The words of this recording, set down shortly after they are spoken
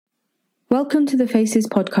Welcome to the Faces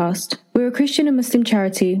podcast. We're a Christian and Muslim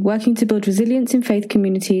charity working to build resilience in faith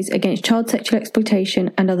communities against child sexual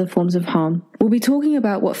exploitation and other forms of harm. We'll be talking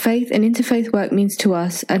about what faith and interfaith work means to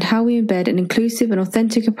us and how we embed an inclusive and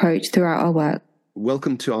authentic approach throughout our work.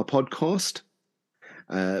 Welcome to our podcast.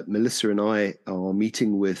 Melissa and I are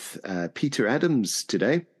meeting with Peter Adams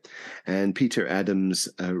today. And Peter Adams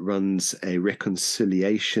runs a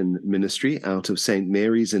reconciliation ministry out of St.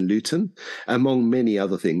 Mary's in Luton, among many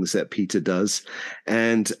other things that Peter does.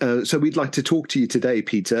 And so we'd like to talk to you today,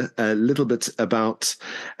 Peter, a little bit about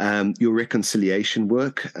your reconciliation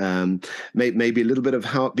work, maybe a little bit of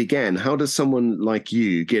how it began. How does someone like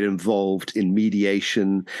you get involved in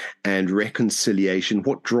mediation and reconciliation?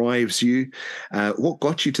 What drives you? What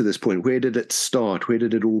got you to this point? Where did it start? Where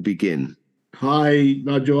did it all begin? Hi,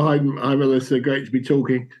 Nigel. Hi, Melissa. Great to be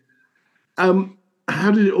talking.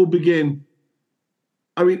 How did it all begin?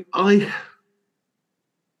 I mean, I've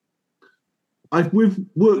worked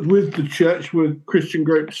with the church, with Christian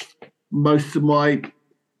groups, most of my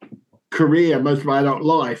career, most of my adult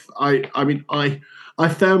life. I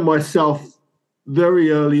found myself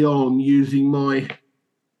very early on using my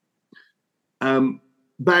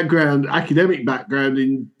academic background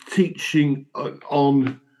in teaching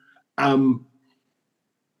on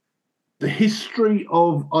the history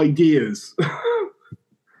of ideas.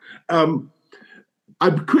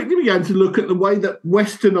 I quickly began to look at the way that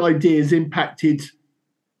Western ideas impacted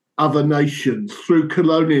other nations through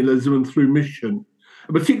colonialism and through mission,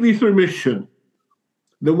 and particularly through mission.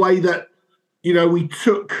 The way that, we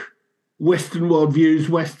took Western worldviews,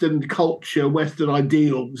 Western culture, Western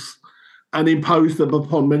ideals, and imposed them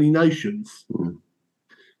upon many nations. Mm.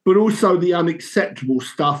 But also the unacceptable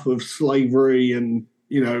stuff of slavery and,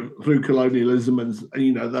 through colonialism and,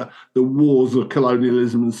 the wars of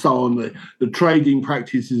colonialism and so on, the trading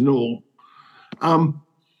practices and all. And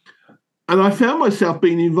I found myself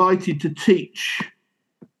being invited to teach,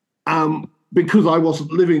 because I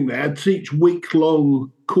wasn't living there, teach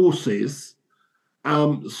week-long courses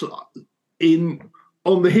on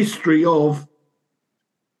the history of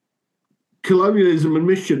colonialism and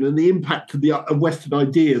mission and the impact of Western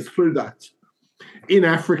ideas through that. In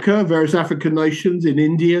Africa, various African nations, in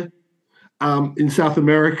India, in South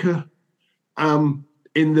America, in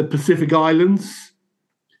the Pacific Islands,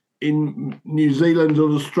 in New Zealand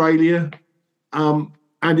and Australia, and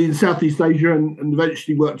in Southeast Asia, and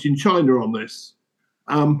eventually worked in China on this.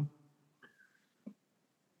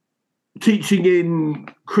 Teaching in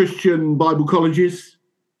Christian Bible colleges,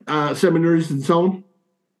 seminaries and so on.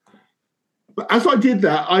 But as I did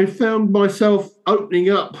that, I found myself opening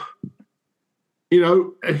up,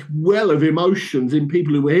 a well of emotions in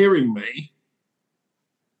people who were hearing me.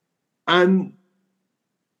 And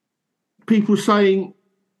people saying,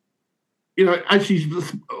 actually,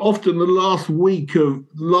 often the last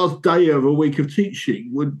day of a week of teaching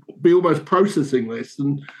would be almost processing this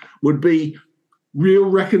and would be real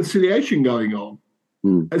reconciliation going on.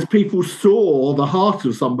 As people saw the heart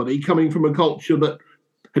of somebody coming from a culture that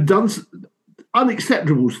had done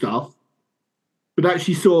unacceptable stuff, but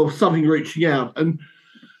actually saw something reaching out, and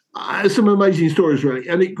some amazing stories, really.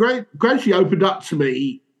 And it gradually opened up to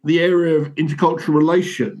me the area of intercultural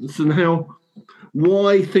relations and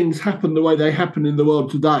why things happen the way they happen in the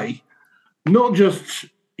world today, not just,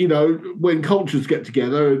 when cultures get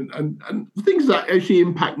together and things that actually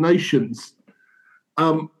impact nations,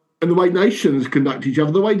 and the way nations conduct each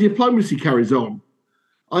other, the way diplomacy carries on.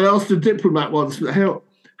 I asked a diplomat once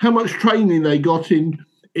how much training they got in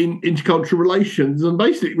intercultural relations, and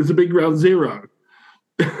basically it was a big round zero.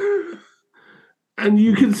 And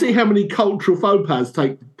you can see how many cultural faux pas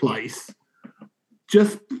take place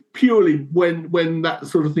just purely when that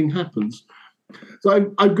sort of thing happens.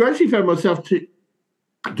 So I gradually found myself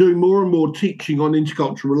doing more and more teaching on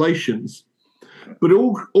intercultural relations, but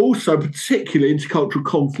also particularly intercultural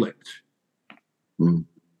conflict. And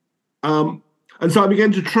so I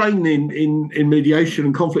began to train in mediation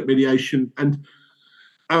and conflict mediation. And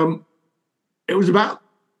it was about,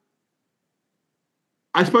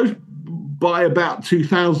 I suppose, by about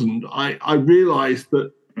 2000, I realized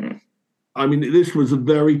that, this was a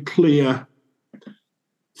very clear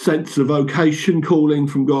sense of vocation, calling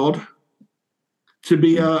from God to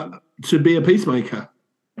be a peacemaker.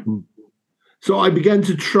 So I began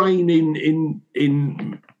to train in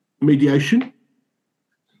mediation.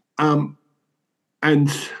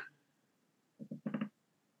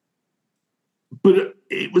 But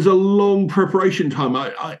it was a long preparation time.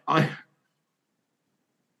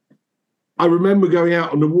 I remember going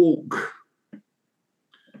out on a walk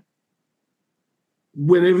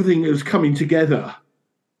when everything was coming together,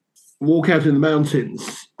 walk out in the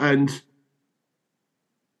mountains, and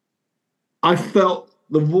I felt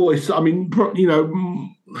the voice. I mean,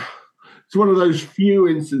 it's one of those few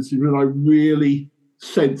instances when I really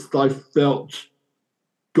sensed I felt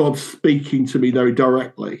God speaking to me very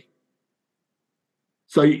directly.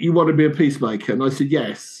 So, you want to be a peacemaker? And I said,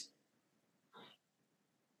 yes.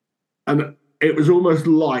 And it was almost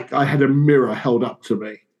like I had a mirror held up to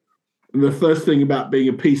me. And the first thing about being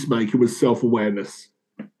a peacemaker was self-awareness,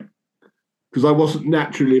 because I wasn't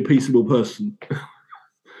naturally a peaceable person.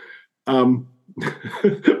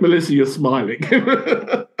 Melissa, you're smiling.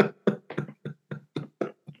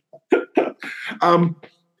 And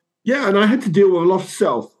I had to deal with a lot of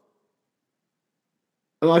self.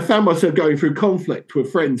 And I found myself going through conflict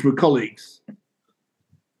with friends, with colleagues.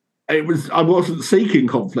 I wasn't seeking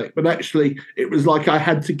conflict, but actually it was like I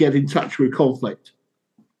had to get in touch with conflict.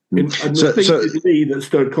 And the thing in me that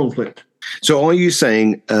stirred conflict. So are you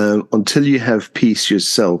saying until you have peace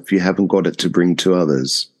yourself, you haven't got it to bring to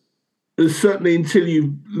others? Certainly until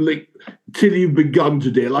you've begun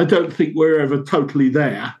to deal. I don't think we're ever totally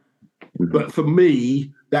there. Mm-hmm. But for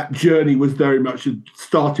me, that journey was very much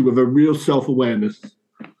started with a real self-awareness.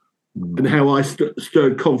 And how I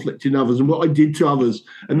stirred conflict in others and what I did to others.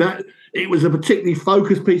 And that it was a particularly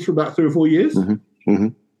focused piece for about 3 or 4 years. Mm-hmm. Mm-hmm.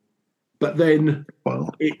 But then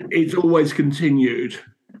it's always continued.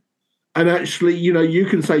 And actually, you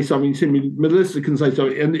can say something to me, Melissa can say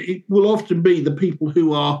something, and it will often be the people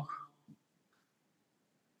who are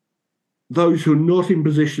those who are not in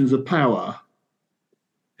positions of power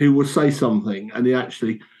who will say something, and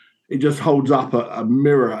it just holds up a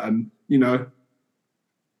mirror, and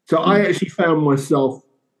So I actually found myself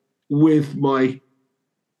with my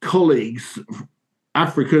colleagues,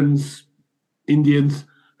 Africans, Indians,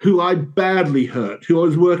 who I badly hurt, who I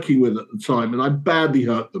was working with at the time, and I badly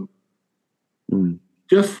hurt them. And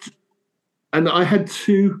I had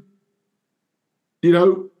to,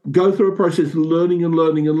 go through a process of learning and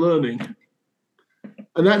learning and learning.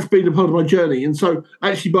 And that's been a part of my journey. And so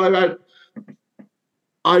actually by about,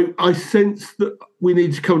 I sensed that we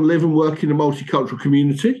need to come and live and work in a multicultural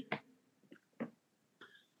community.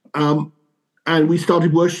 And we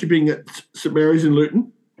started worshipping at St Mary's in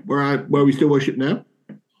Luton, where we still worship now.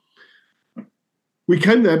 We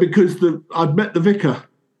came there because I'd met the vicar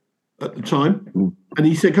at the time, and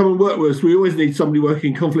he said, come and work with us. We always need somebody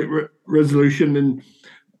working conflict resolution and,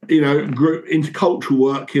 group intercultural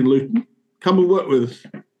work in Luton. Come and work with us.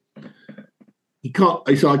 He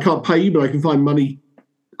said, I can't pay you, but I can find money.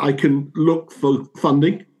 I can look for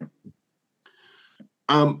funding.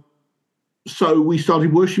 So we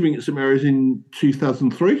started worshipping at St Mary's in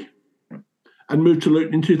 2003 and moved to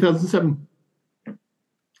Luton in 2007.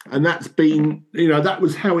 And that's been, that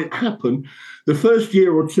was how it happened. The first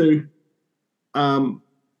year or two,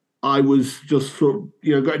 I was just sort of,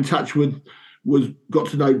 got in touch got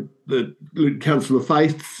to know the Luton Council of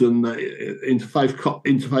Faiths and the interfaith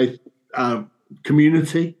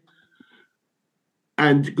community,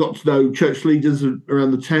 and got to know church leaders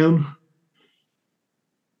around the town,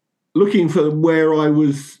 looking for where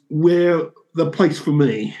the place for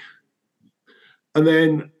me. And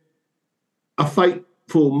then a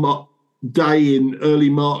fateful day in early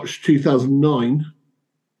March 2009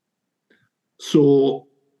 saw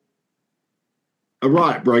a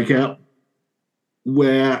riot break out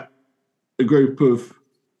where a group of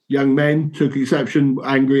young men took exception,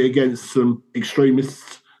 angry against some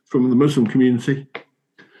extremists from the Muslim community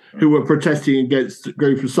who were protesting against a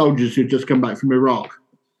group of soldiers who'd just come back from Iraq.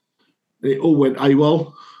 It all went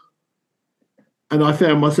AWOL. And I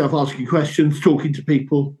found myself asking questions, talking to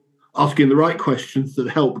people, asking the right questions that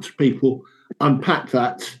helped people unpack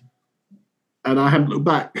that. And I haven't looked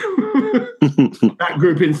back. That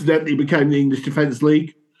group, incidentally, became the English Defence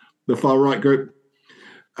League, the far-right group.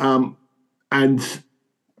 And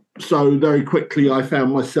so very quickly I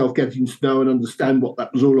found myself getting to know and understand what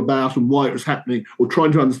that was all about and why it was happening, or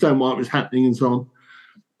trying to understand why it was happening and so on.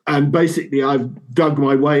 And basically I've dug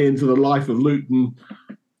my way into the life of Luton,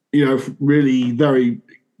 really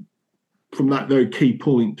from that very key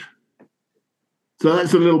point. So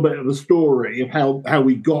that's a little bit of the story of how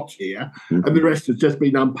we got here, and the rest has just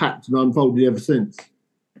been unpacked and unfolded ever since.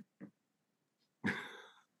 I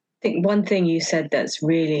think one thing you said that's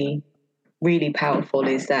really, really powerful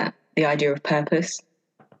is that the idea of purpose,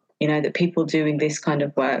 that people doing this kind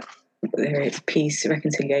of work, whether it's peace,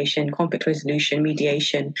 reconciliation, conflict resolution,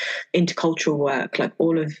 mediation, intercultural work, like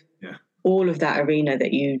all of that arena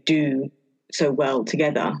that you do so well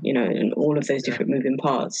together, and all of those different moving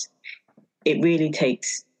parts, it really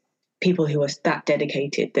takes people who are that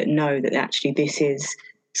dedicated, that know that actually this is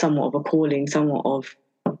somewhat of a calling, somewhat of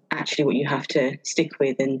actually what you have to stick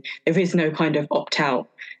with, and there is no kind of opt-out.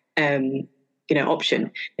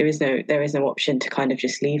 option. There is no option to kind of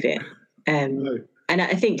just leave it. No. And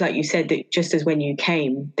I think, like you said, that just as when you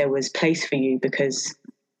came, there was place for you because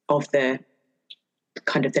of the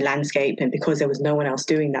kind of the landscape and because there was no one else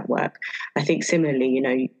doing that work. I think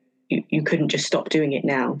similarly, you couldn't just stop doing it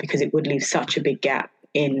now because it would leave such a big gap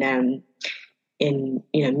in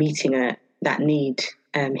meeting that need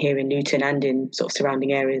here in Luton and in sort of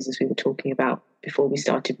surrounding areas, as we were talking about before we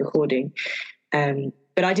started recording.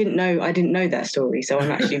 But I didn't know that story, so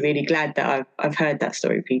I'm actually really glad that I've heard that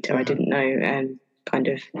story, Peter. I didn't know kind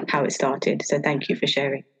of how it started. So thank you for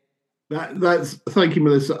sharing. Thank you,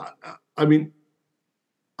 Melissa. I mean,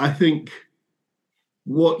 I think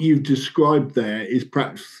what you've described there is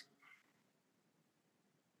perhaps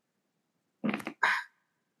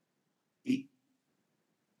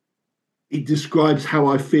it describes how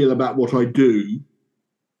I feel about what I do.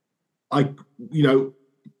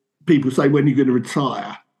 People say, when are you going to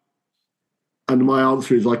retire? And my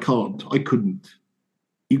answer is, I couldn't.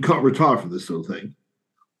 You can't retire from this sort of thing.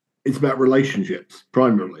 It's about relationships,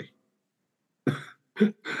 primarily.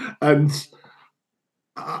 And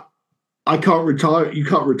I can't retire. You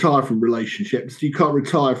can't retire from relationships. You can't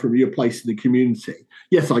retire from your place in the community.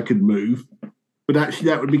 Yes, I could move, but actually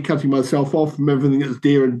that would be cutting myself off from everything that's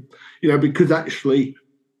dear and, because actually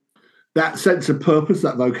that sense of purpose,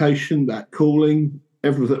 that vocation, that calling,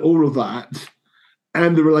 everything, all of that,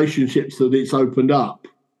 and the relationships that it's opened up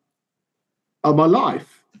are my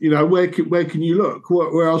life. Where can you look?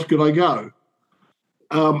 Where else could I go?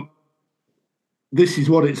 This is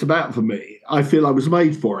what it's about for me. I feel I was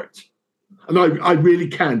made for it. And I really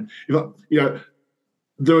can. There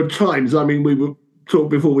are times, we were talking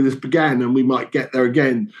before this began, and we might get there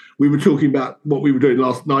again. We were talking about what we were doing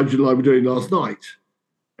Nigel and I were doing last night.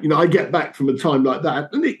 I get back from a time like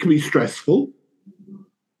that, and it can be stressful.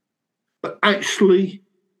 But actually,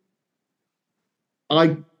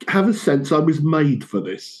 I have a sense I was made for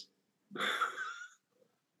this.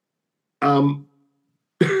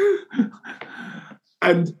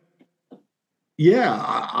 And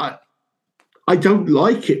yeah, I don't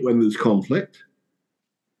like it when there's conflict,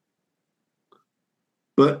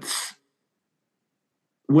 but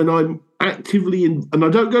when I'm actively in, and I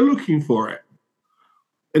don't go looking for it,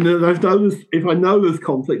 and then if I know there's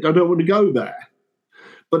conflict, I don't want to go there.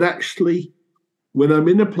 But actually, when I'm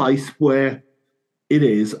in a place where it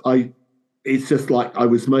is, it's just like I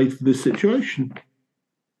was made for this situation.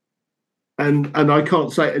 And I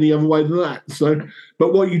can't say it any other way than that. So,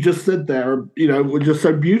 but what you just said there, were just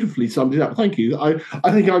so beautifully summed it up. Thank you. I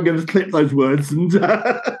think I'm going to clip those words, and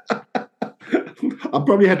I'll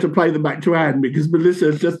probably have to play them back to Anne, because Melissa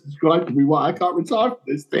has just described to me why I can't retire from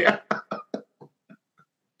this, dear.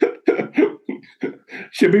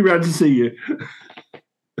 She'll be round to see you.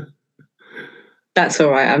 That's all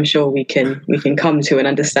right. I'm sure we can come to an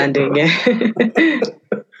understanding. Yeah.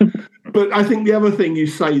 But I think the other thing you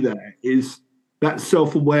say there is that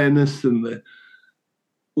self-awareness and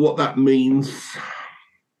what that means.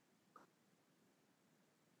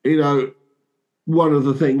 One of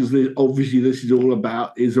the things that obviously this is all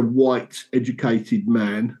about is a white, educated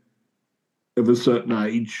man of a certain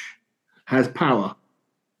age has power.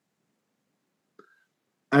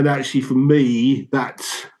 And actually, for me, that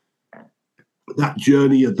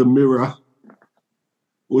journey of the mirror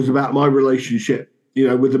was about my relationship,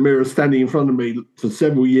 with the mirror standing in front of me for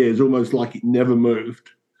several years, almost like it never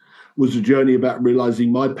moved, was a journey about realizing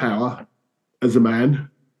my power as a man,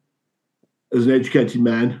 as an educated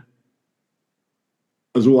man,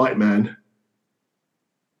 as a white man,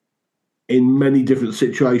 in many different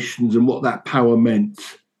situations, and what that power meant.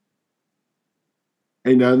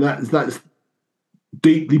 And that's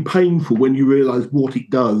deeply painful when you realize what it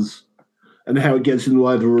does and how it gets in the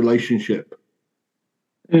way of a relationship.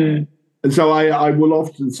 Mm. And so I will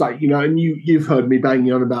often say, and you've heard me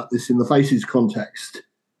banging on about this in the Faces context.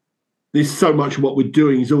 So much of what we're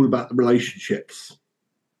doing is all about the relationships.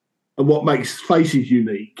 And what makes Faces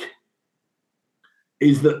unique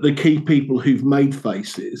is that the key people who've made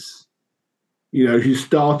Faces, who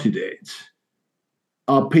started it,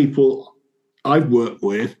 are people I've worked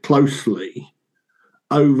with closely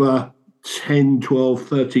over 10, 12,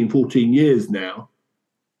 13, 14 years now,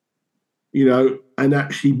 and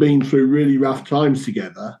actually been through really rough times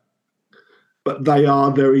together, but they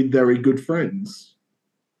are very, very good friends.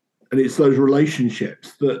 And it's those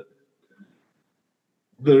relationships that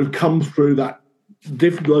have come through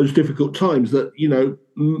those difficult times that, you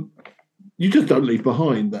just don't leave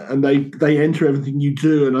behind. And they enter everything you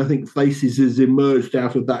do. And I think Faces has emerged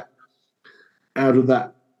out of that.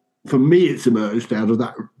 For me, it's emerged out of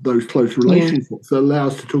those close relationships that allow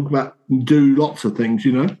us to talk about and do lots of things,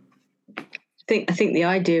 I think the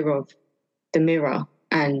idea of the mirror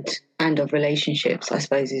and of relationships, I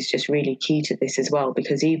suppose, is just really key to this as well,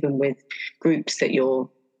 because even with groups that you're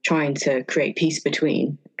trying to create peace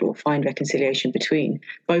between or find reconciliation between,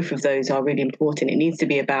 both of those are really important. It needs to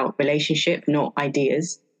be about relationship, not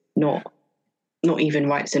ideas, not even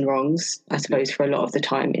rights and wrongs, I suppose, for a lot of the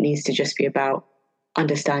time. It needs to just be about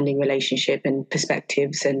understanding relationship and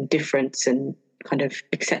perspectives and difference, and kind of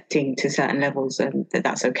accepting to certain levels that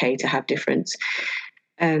that's okay to have difference.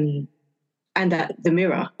 And that the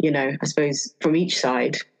mirror, I suppose, from each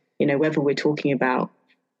side, whether we're talking about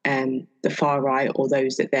the far right or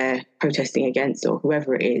those that they're protesting against or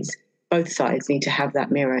whoever it is, both sides need to have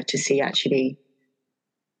that mirror to see actually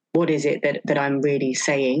what is it that I'm really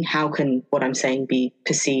saying, how can what I'm saying be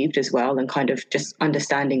perceived as well, and kind of just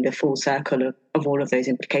understanding the full circle of all of those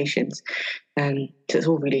implications. So it's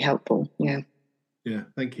all really helpful. Yeah,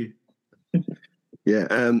 thank you. Yeah,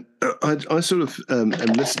 I sort of am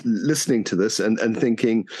listening to this and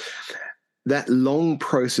thinking that long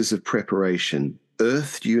process of preparation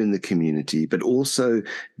earthed you in the community, but also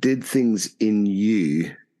did things in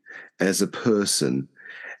you as a person,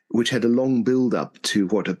 which had a long build-up to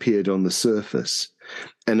what appeared on the surface.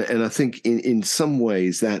 And I think in some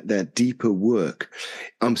ways that deeper work,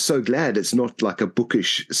 I'm so glad it's not like a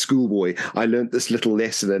bookish schoolboy, I learned this little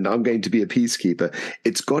lesson and I'm going to be a peacekeeper.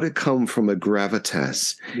 It's got to come from a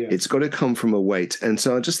gravitas. Yeah. It's got to come from a weight. And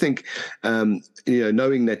so I just think,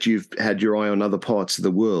 knowing that you've had your eye on other parts of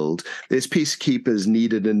the world, there's peacekeepers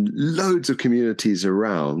needed in loads of communities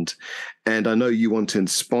around. And I know you want to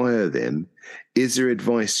inspire them. Is there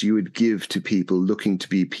advice you would give to people looking to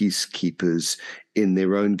be peacekeepers in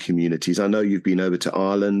their own communities? I know you've been over to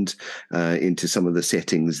Ireland, into some of the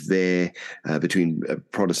settings there, between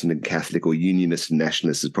Protestant and Catholic, or Unionist and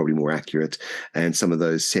Nationalist is probably more accurate, and some of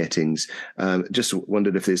those settings. Just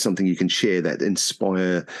wondered if there's something you can share that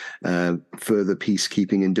inspire further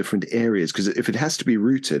peacekeeping in different areas, because if it has to be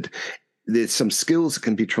rooted, there's some skills that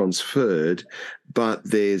can be transferred, but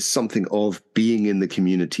there's something of being in the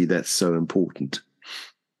community that's so important.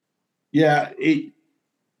 Yeah,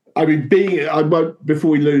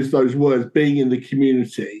 before we lose those words, being in the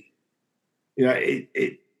community,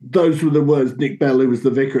 those were the words Nick Bell, who was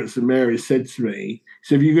the vicar at St Mary's, said to me.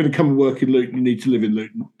 So if you're going to come and work in Luton, you need to live in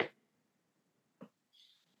Luton.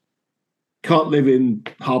 Can't live in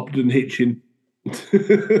Harpenden, Hitchin.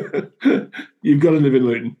 You've got to live in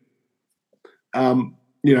Luton.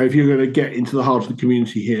 If you're going to get into the heart of the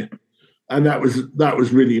community here. And that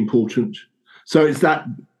was really important. So it's that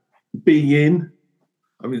being in,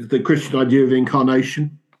 the Christian idea of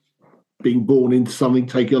incarnation, being born into something,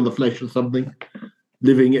 taking on the flesh of something,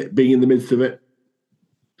 living it, being in the midst of it.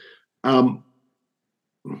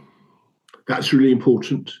 That's really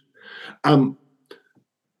important.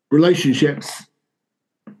 Relationships,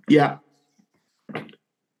 yeah.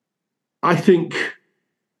 I think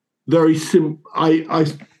very simple. I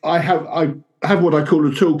have what I call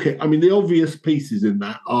a toolkit. The obvious pieces in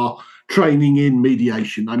that are training in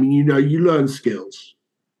mediation. You learn skills.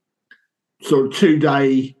 Sort of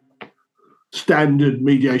 2-day standard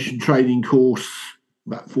mediation training course,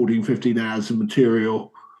 about 14, 15 hours of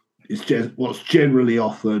material is just what's generally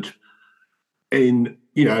offered in,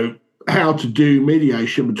 how to do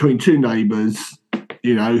mediation between two neighbours,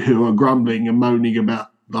 who are grumbling and moaning about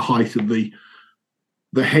the height of the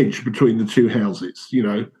hedge between the two houses,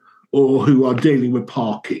 or who are dealing with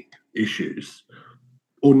parking issues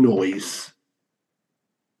or noise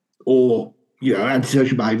or,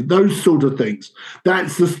 antisocial behaviour, those sort of things.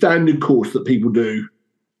 That's the standard course that people do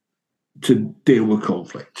to deal with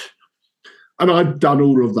conflict. And I've done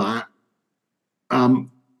all of that.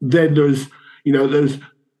 Then there's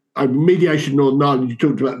mediation Northern Ireland. You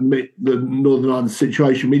talked about the Northern Ireland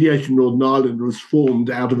situation. Mediation Northern Ireland was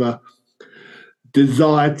formed out of a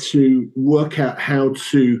desire to work out how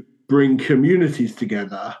to bring communities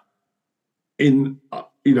together in,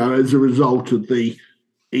 as a result of the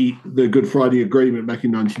Good Friday Agreement back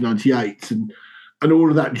in 1998 and all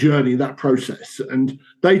of that journey, that process. And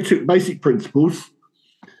they took basic principles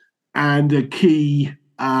and a key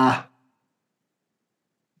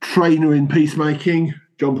trainer in peacemaking,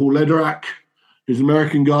 John Paul Lederach, who's an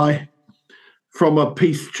American guy, from a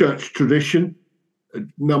peace church tradition, a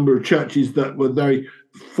number of churches that were very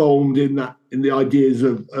formed in the ideas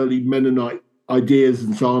of early Mennonite ideas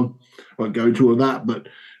and so on. I won't go into all of that, but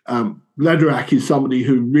Lederach is somebody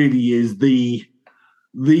who really is the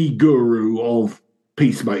guru of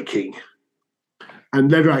peacemaking.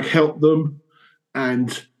 And Lederach helped them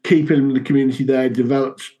and keeping them in the community there,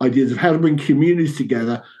 developed ideas of how to bring communities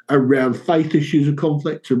together around faith issues of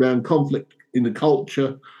conflict, around conflict in the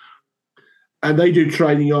culture, And they do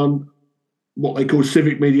training on what they call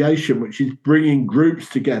civic mediation, which is bringing groups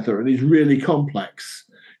together, and is really complex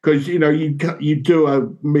because you do a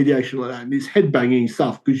mediation like that, and it's headbanging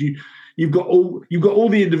stuff because you've got all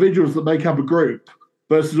the individuals that make up a group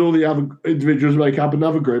versus all the other individuals make up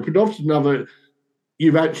another group, and often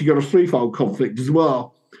you've actually got a threefold conflict as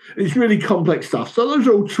well. It's really complex stuff. So those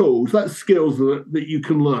are all tools, that's skills that you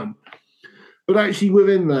can learn. But actually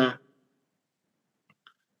within that,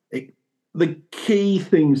 the key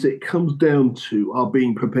things it comes down to are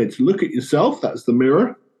being prepared to look at yourself, that's the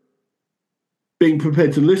mirror, being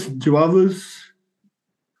prepared to listen to others,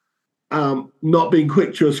 not being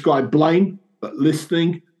quick to ascribe blame, but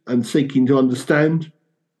listening and seeking to understand.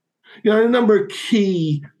 A number of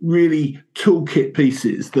key, really toolkit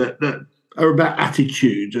pieces that are about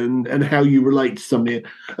attitude and how you relate to somebody.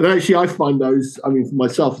 And actually, I find those, for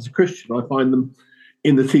myself as a Christian, I find them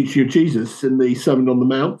in the teaching of Jesus in the Sermon on the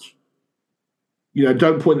Mount.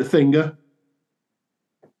 Don't point the finger.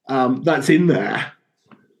 That's in there.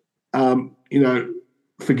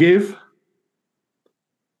 Forgive,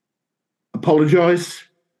 apologize.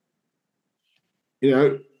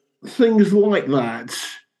 Things like that.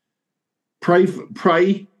 Pray for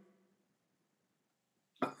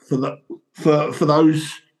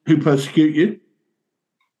those who persecute you.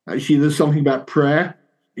 Actually, there's something about prayer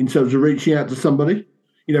in terms of reaching out to somebody.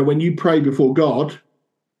 When you pray before God,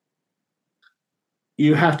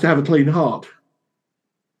 you have to have a clean heart.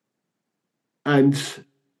 And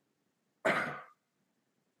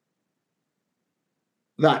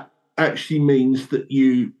that actually means that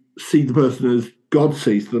you see the person as God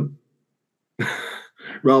sees them,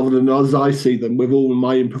 rather than as I see them with all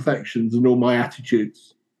my imperfections and all my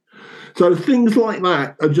attitudes. So things like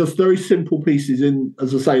that are just very simple pieces in,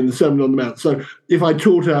 as I say, in the Sermon on the Mount. So if I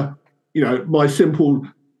taught my simple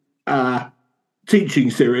teaching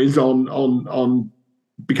series on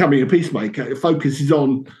becoming a peacemaker, it focuses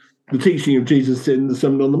on the teaching of Jesus in the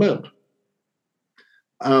Sermon on the Mount.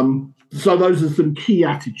 So those are some key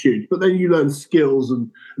attitudes, but then you learn skills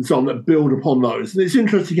and so on that build upon those. And it's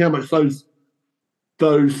interesting how much those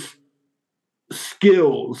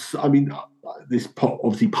skills, this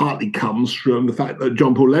obviously partly comes from the fact that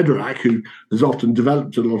John Paul Lederach, who has often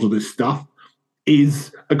developed a lot of this stuff,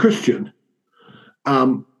 is a Christian.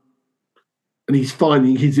 And he's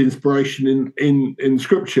finding his inspiration in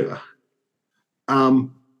Scripture.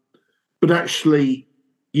 But actually,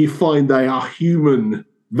 you find they are human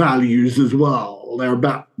values as well. They're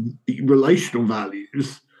about relational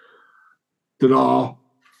values that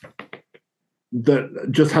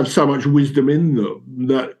just have so much wisdom in them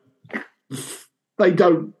that they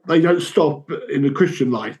don't stop in the Christian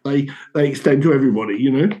life. They extend to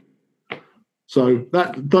everybody, So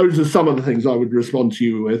those are some of the things I would respond to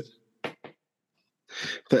you with.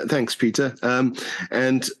 Thanks, Peter. And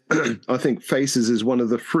I think Faces is one of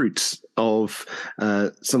the fruits of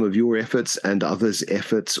some of your efforts and others'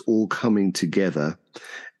 efforts all coming together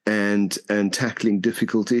and tackling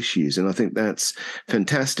difficult issues. And I think that's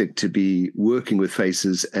fantastic to be working with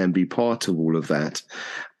Faces and be part of all of that.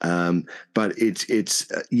 But it's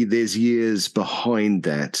there's years behind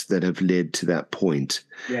that have led to that point.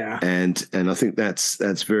 Yeah. And I think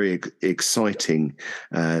that's very exciting.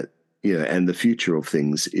 And the future of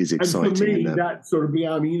things is exciting. And for me, that sort of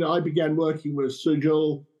began, I began working with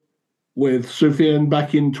Sujal, with Sufyan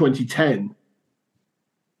back in 2010.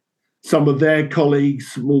 Some of their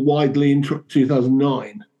colleagues more widely in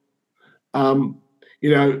 2009.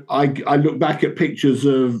 I look back at pictures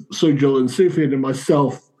of Sujal and Sufyan and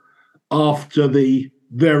myself after the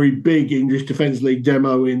very big English Defence League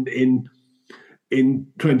demo in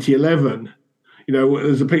 2011.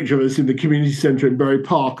 There's a picture of us in the community centre in Bury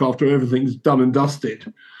Park after everything's done and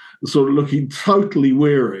dusted, sort of looking totally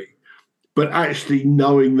weary, but actually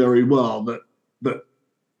knowing very well that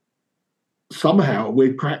somehow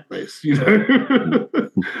we'd cracked this, and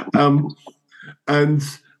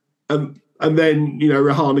then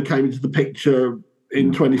Rahana came into the picture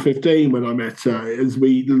in 2015 when I met her in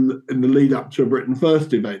the lead up to a Britain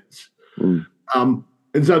First event, and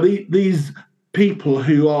so these people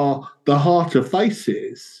who are the heart of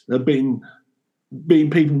Faces have been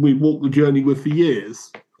people we've walked the journey with for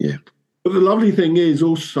years. Yeah. But the lovely thing is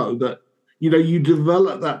also that, you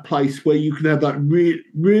develop that place where you can have that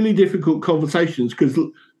really difficult conversations, because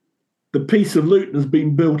the Peace of Luton has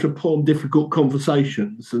been built upon difficult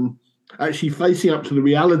conversations and actually facing up to the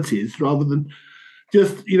realities rather than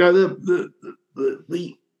just, the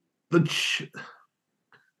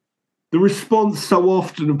response so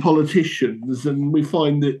often of politicians, and we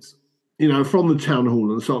find that, from the town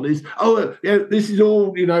hall and so on is, this is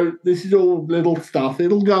all little stuff.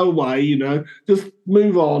 It'll go away, just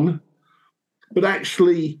move on. But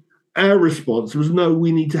actually, our response was, no,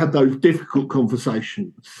 we need to have those difficult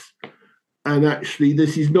conversations. And actually,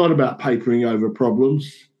 this is not about papering over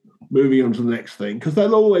problems, moving on to the next thing, because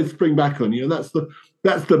they'll always spring back on you. And that's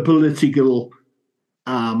the political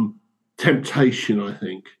temptation, I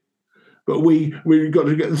think. But we've got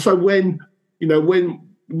to get. So when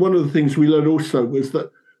one of the things we learned also was that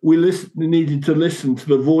we needed to listen to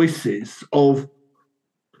the voices of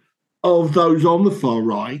those on the far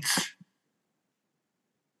right,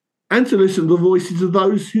 and to listen to the voices of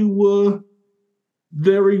those who were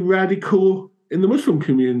very radical in the Muslim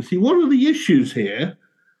community. What are the issues here?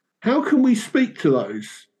 How can we speak to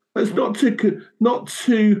those? That's not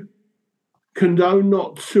to condone,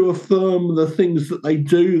 not to affirm the things that they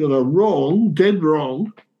do that are wrong, dead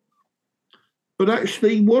wrong, but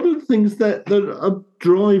actually, what are the things that are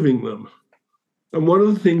driving them? And one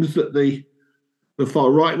of the things that the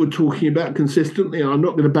far right were talking about consistently, and I'm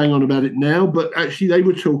not going to bang on about it now, but actually they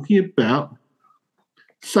were talking about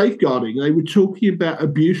safeguarding. They were talking about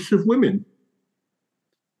abuse of women.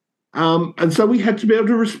 And so we had to be able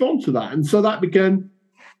to respond to that. And so that began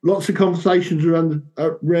lots of conversations around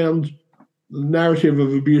the narrative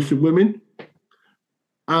of abuse of women.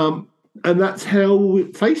 And that's how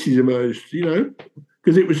Faces emerged,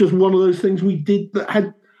 because it was just one of those things we did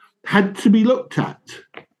that had to be looked at.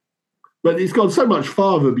 But it's gone so much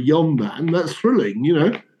farther beyond that, and that's thrilling,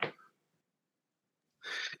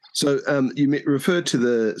 So you referred to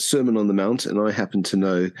the Sermon on the Mount, and I happen to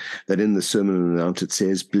know that in the Sermon on the Mount it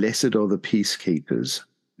says, "Blessed are the peacekeepers."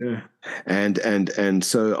 Yeah. And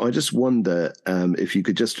so I just wonder if you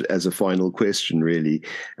could just, as a final question, really,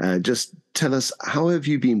 just tell us, how have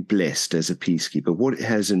you been blessed as a peacekeeper? What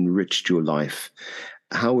has enriched your life?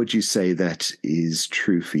 How would you say that is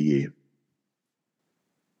true for you?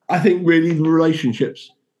 I think really the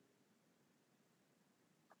relationships.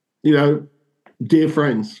 Dear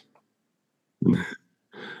friends,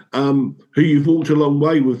 who you've walked a long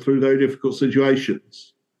way with through very difficult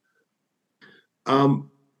situations.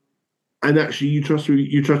 And actually you trust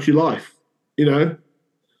your life,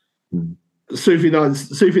 Sufyan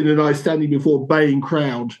and I standing before a baying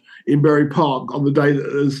crowd in Bury Park on the day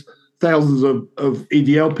that there's thousands of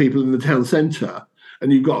EDL people in the town centre,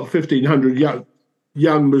 and you've got 1,500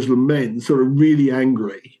 young Muslim men sort of really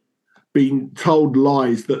angry, being told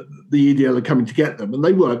lies that the EDL are coming to get them, and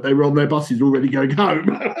they weren't. They were on their buses already going home.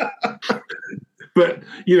 But,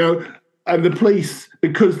 and the police,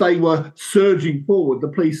 because they were surging forward, the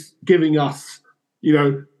police giving us,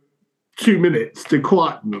 2 minutes to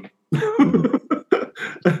quieten them.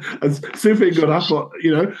 And Sufyan got up,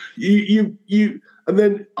 and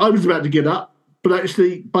then I was about to get up, but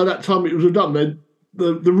actually by that time it was all done. Then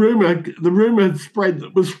the rumor had spread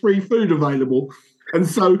that was free food available, and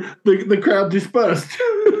so the crowd dispersed.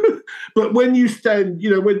 But when you stand,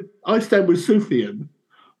 when I stand with Sufyan,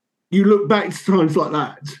 you look back to times like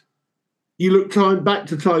that. You look back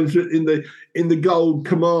to times in the Gold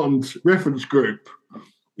Command reference group,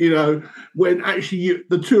 when actually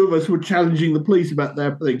the two of us were challenging the police about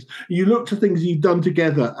their things. You look to things you've done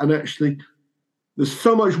together, and actually there's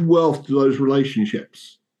so much wealth to those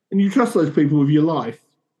relationships, and you trust those people with your life.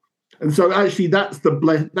 And so actually that's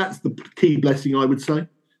the key blessing, I would say.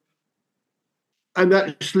 And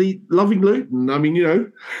actually loving Luton. I mean,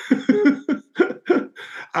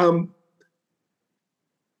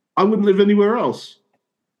 I wouldn't live anywhere else.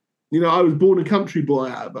 I was born a country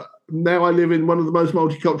boy, but now I live in one of the most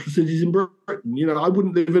multicultural cities in Britain. I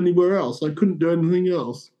wouldn't live anywhere else. I couldn't do anything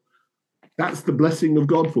else. That's the blessing of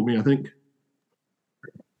God for me, I think.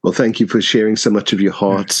 Well, thank you for sharing so much of your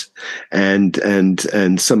heart and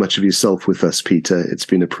so much of yourself with us, Peter. It's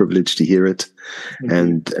been a privilege to hear it,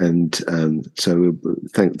 so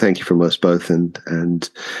thank you from us both, and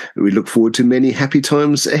we look forward to many happy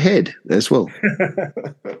times ahead as well.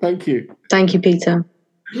 Thank you. Thank you, Peter.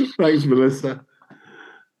 Thanks, Melissa.